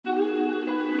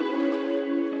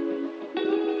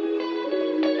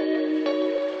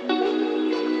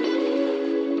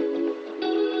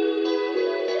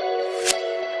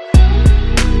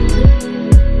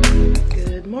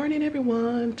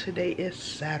everyone, today is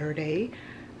Saturday.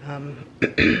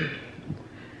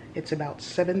 It's about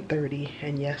 7:30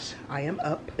 and yes, I am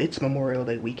up. It's Memorial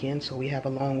Day weekend, so we have a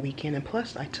long weekend, and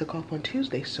plus I took off on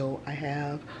Tuesday, so I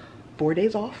have 4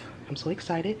 days off. I'm so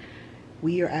excited.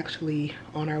 We are actually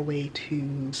on our way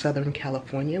to Southern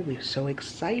California. We're so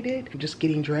excited. I'm just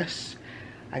getting dressed.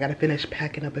 I gotta finish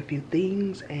packing up a few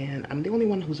things, and I'm the only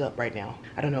one who's up right now.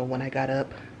 I don't know, when I got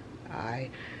up, I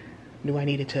knew I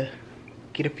needed to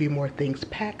get a few more things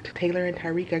packed. Taylor and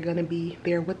Tyreek are gonna be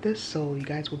there with us, so you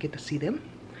guys will get to see them.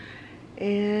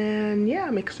 And yeah,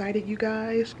 I'm excited, you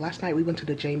guys. Last night we went to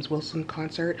the James Wilson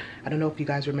concert. I don't know if you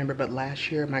guys remember, but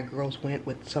last year my girls went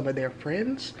with some of their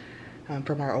friends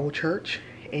from our old church,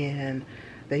 and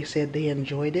they said they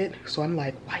enjoyed it. So I'm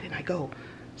like, why didn't I go?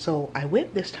 So I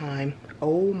went this time.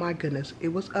 Oh my goodness,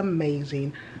 it was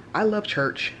amazing. I love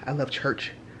church. I love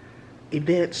church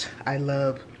events. I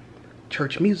love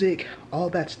church music, all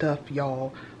that stuff,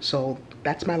 y'all. So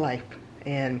that's my life.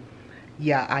 And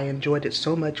yeah, I enjoyed it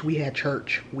so much. We had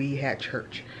church.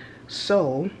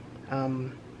 So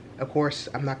of course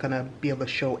I'm not gonna be able to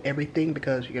show everything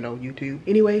because, you know, YouTube.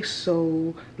 Anyway,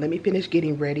 so let me finish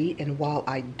getting ready, and while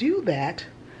I do that,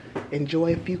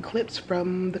 enjoy a few clips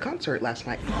from the concert last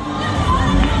night.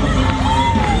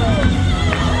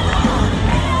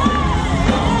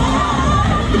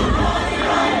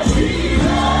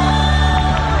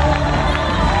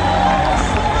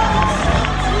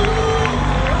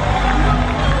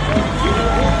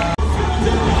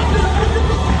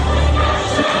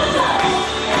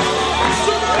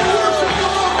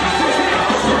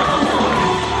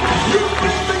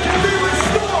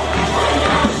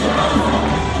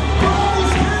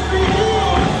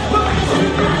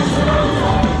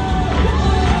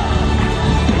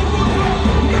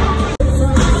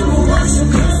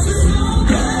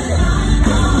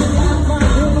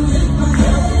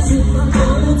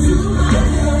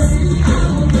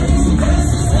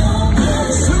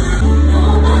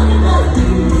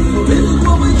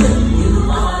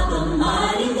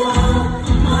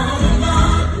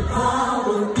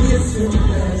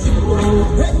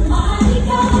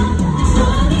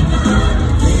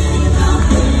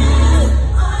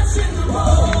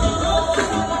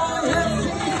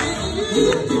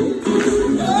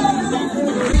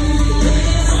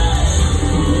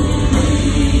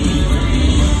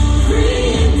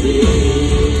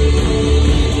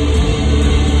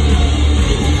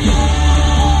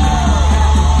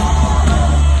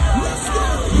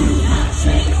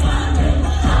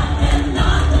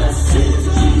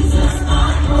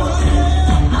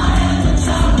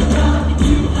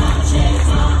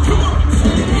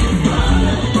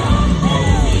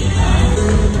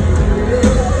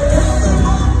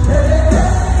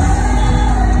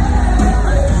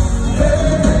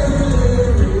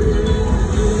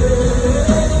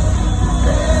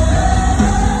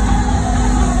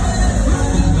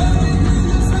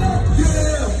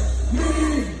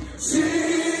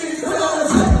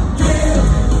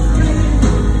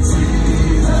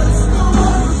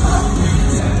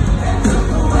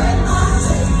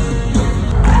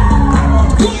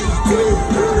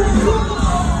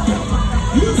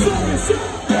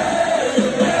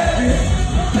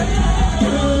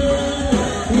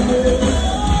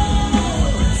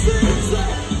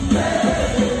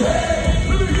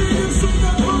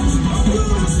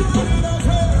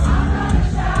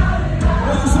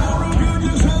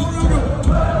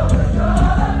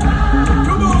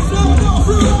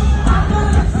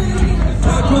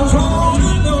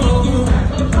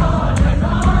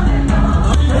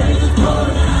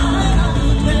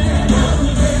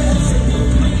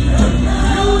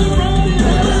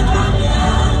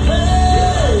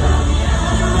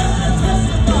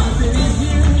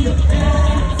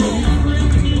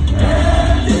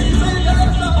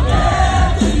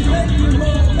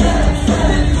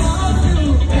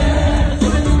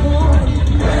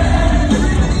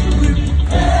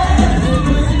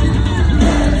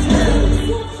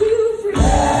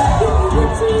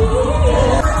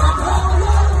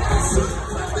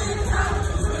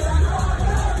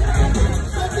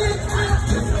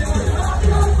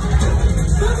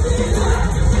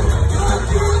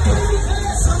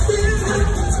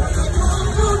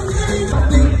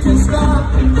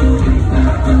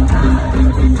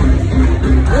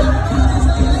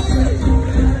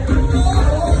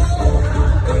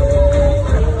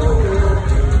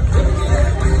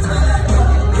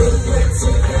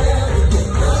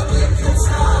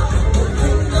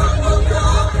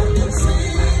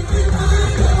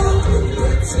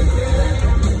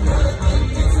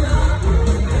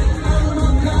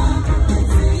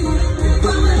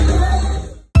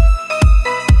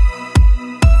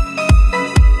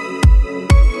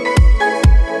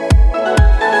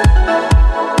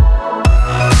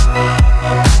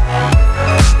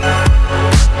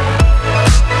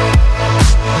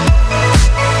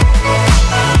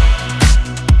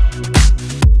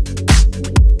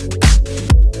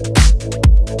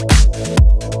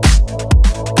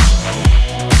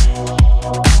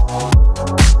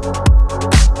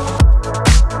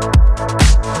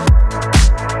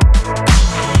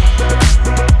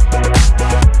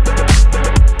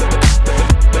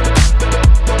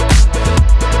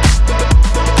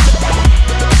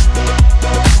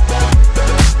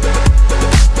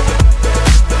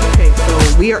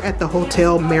 the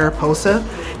Hotel Mariposa,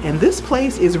 and this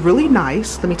place is really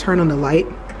nice. Let me turn on the light,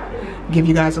 give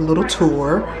you guys a little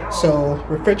tour. So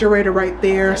refrigerator right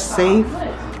there, safe,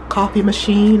 coffee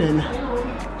machine, and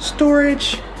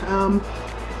storage.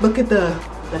 Look at the,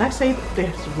 did I say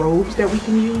there's robes that we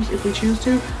can use if we choose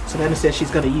to? Savannah said she's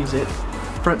gonna use it.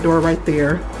 Front door right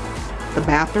there. The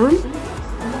bathroom.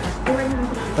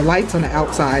 The lights on the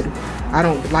outside. I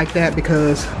don't like that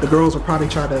because the girls will probably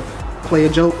try to play a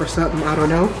joke or something, I don't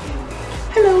know.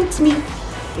 Hello, it's me.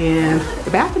 And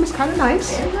the bathroom is kind of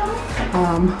nice.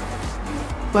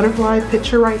 Butterfly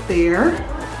picture right there.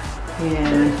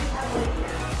 And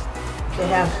they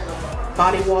have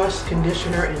body wash,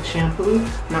 conditioner, and shampoo.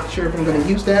 Not sure if I'm gonna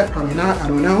use that, probably not, I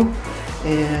don't know.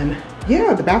 And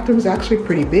yeah, the bathroom is actually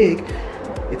pretty big.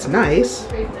 It's nice.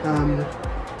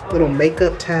 Little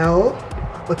makeup towel.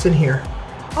 What's in here?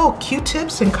 Oh,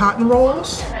 Q-tips and cotton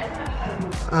rolls.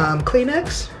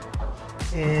 Kleenex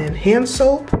and hand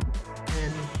soap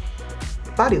and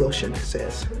body lotion, it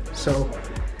says. So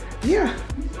yeah.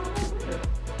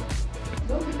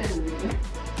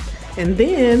 And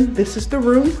then this is the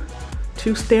room.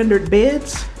 2 standard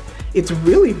beds. It's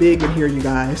really big in here, you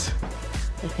guys.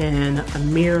 And a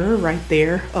mirror right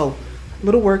there. Oh,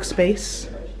 little workspace.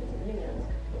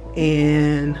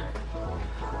 And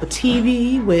a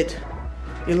TV with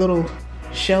a little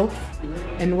shelf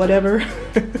and whatever.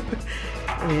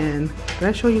 And did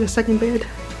I show you the second bed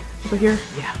over here?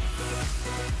 Yeah.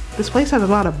 This place has a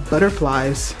lot of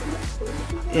butterflies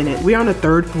in it. We're on the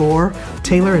 3rd floor.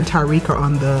 Taylor and Tyreek are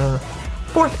on the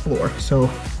 4th floor. So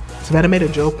Savannah made a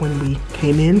joke when we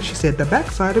came in. She said the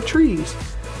backside of trees.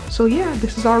 So yeah,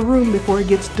 this is our room before it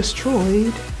gets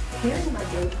destroyed.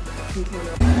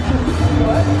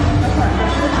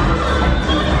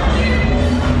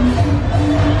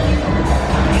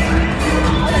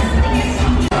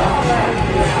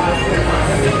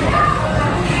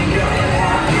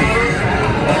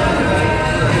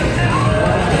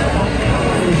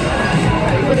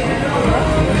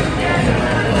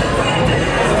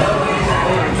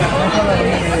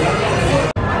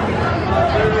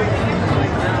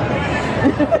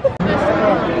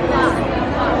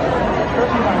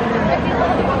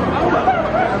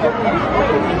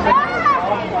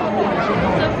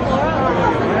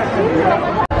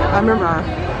 I remember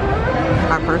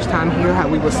our first time here, how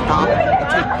we would stop and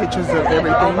take pictures of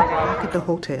everything. Back at the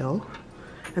hotel,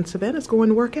 and Savannah's going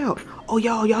to work out. Oh,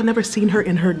 y'all never seen her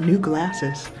in her new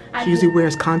glasses. She usually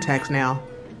wears contacts now.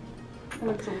 That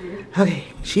looks so weird. Okay,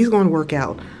 she's going to work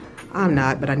out. I'm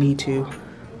not, but I need to.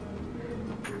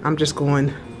 I'm just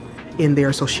going in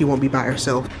there so she won't be by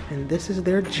herself. And this is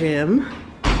their gym.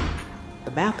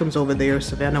 The bathroom's over there.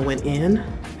 Savannah went in.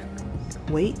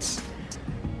 Weights.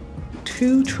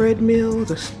 2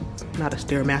 treadmills, not a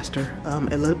Stairmaster,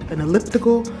 an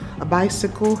elliptical, a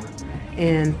bicycle,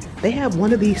 and they have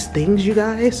one of these things, you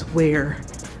guys, where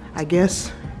I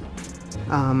guess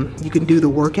you can do the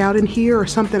workout in here or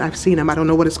something. I've seen them. I don't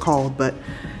know what it's called, but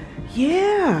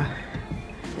yeah.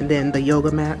 And then the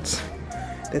yoga mats.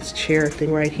 That's chair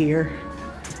thing right here.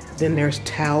 Then there's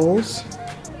towels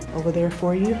over there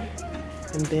for you.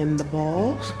 And then the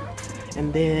balls.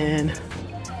 And then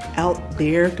out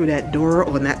there through that door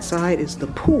on that side is the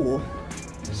pool.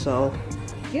 So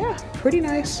yeah, pretty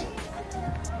nice.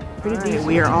 Pretty decent.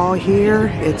 We are all here.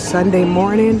 It's Sunday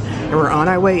morning and we're on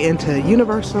our way into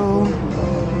Universal.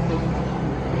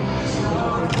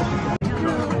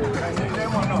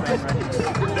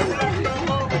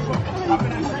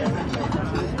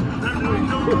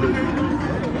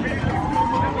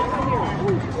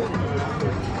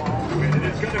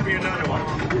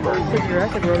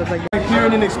 Like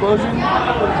hearing an explosion,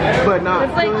 but not.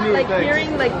 It's like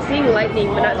hearing, like seeing lightning,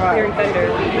 but not hearing thunder.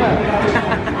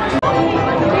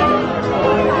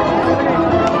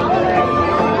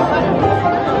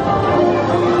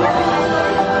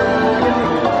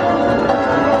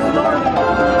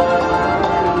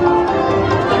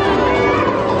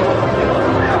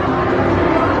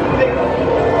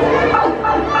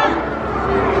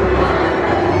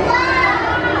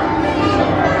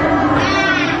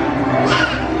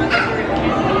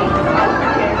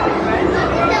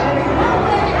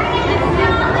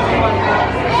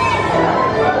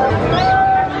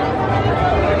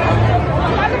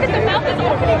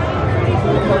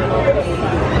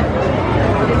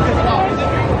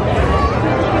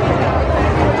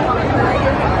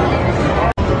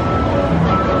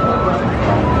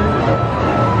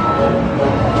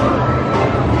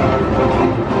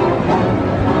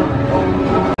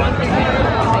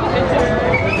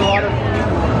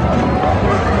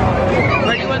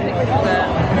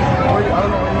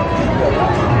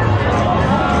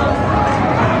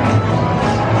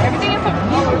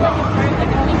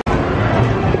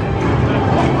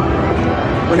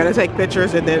 gonna take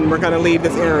pictures and then we're gonna leave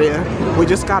this area. We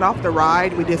just got off the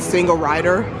ride. We did single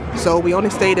rider, so we only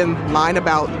stayed in line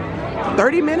about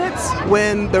 30 minutes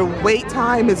when the wait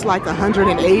time is like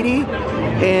 180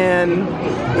 and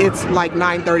it's like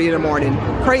 9:30 in the morning.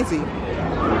 Crazy.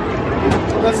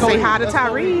 Say hi to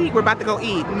Tyreek. We're about to go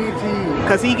eat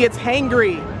because he gets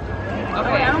hangry.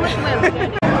 Okay, I don't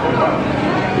recommend.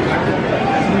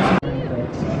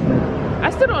 I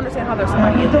still don't understand how they're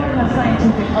spiky. Are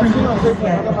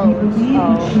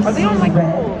they on like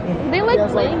they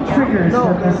like playing triggers?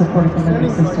 No.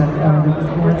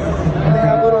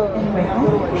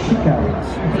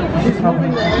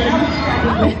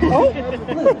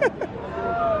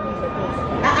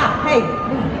 Hey,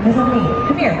 this is me.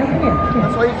 Come here, come here.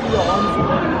 That's why you do your arms.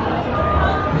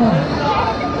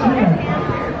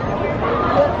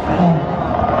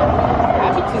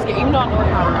 Even though I know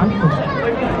how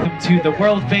to the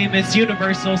world famous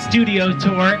Universal Studio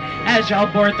Tour. As y'all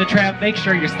board the tram, make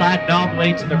sure you're sliding all the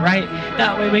way to the right.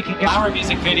 That way we can get our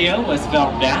music video was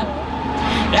filmed at.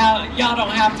 Now, y'all don't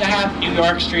have to have New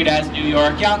York Street as New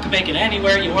York. Y'all can make it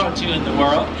anywhere you want to in the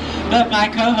world. But my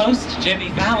co-host, Jimmy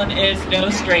Fallon, is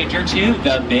no stranger to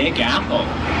the Big Apple.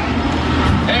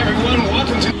 Hey everyone,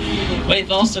 welcome to...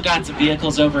 We've also got some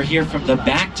vehicles over here from the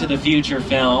Back to the Future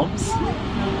films.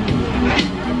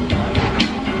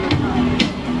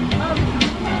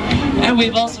 And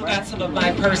we've also got some of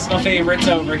my personal favorites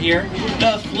over here.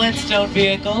 The Flintstone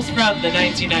vehicles from the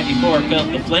 1994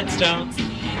 film The Flintstones.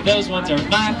 Those ones are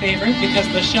my favorite because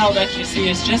the shell that you see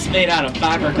is just made out of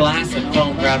fiberglass and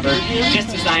foam rubber. Just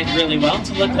designed really well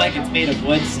to look like it's made of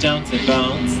wood, stones, and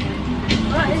bones.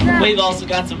 We've also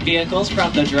got some vehicles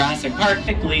from the Jurassic Park.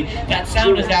 Typically, that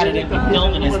sound is added in when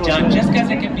filming is done just because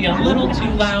it can be a little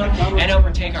too loud and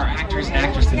overtake our actors and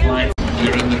actresses' lines.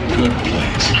 You're in the good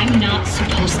place. I'm not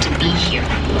supposed to be here.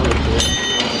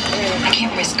 I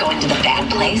can't risk going to the bad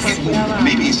place.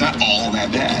 Maybe it's not all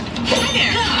that bad.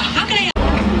 How can I?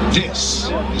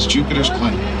 This is Jupiter's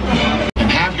Clinic.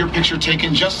 And have your picture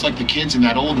taken just like the kids in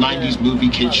that old 90s movie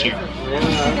Kid Sheriff.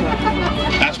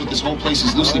 That's what this whole place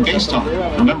is loosely based on.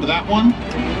 Remember that one?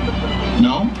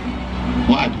 No?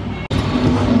 Well, I do.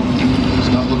 It's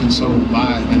not looking so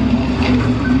live anymore.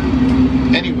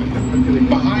 Anyway,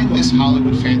 behind this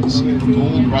Hollywood fantasy of a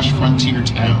gold rush frontier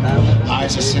town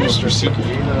lies a sinister secret.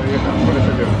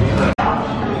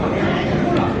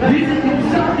 This is an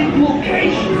exotic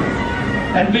location,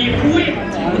 and be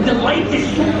equipped with the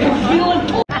latest film.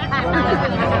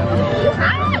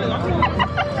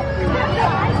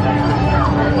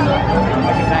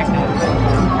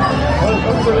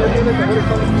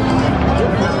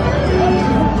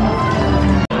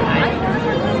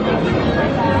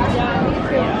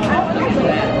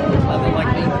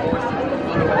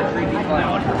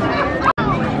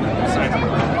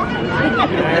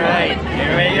 Alright,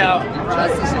 here we go.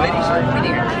 Justice Lady should be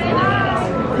here.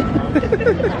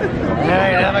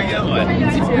 Alright, have a good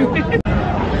one.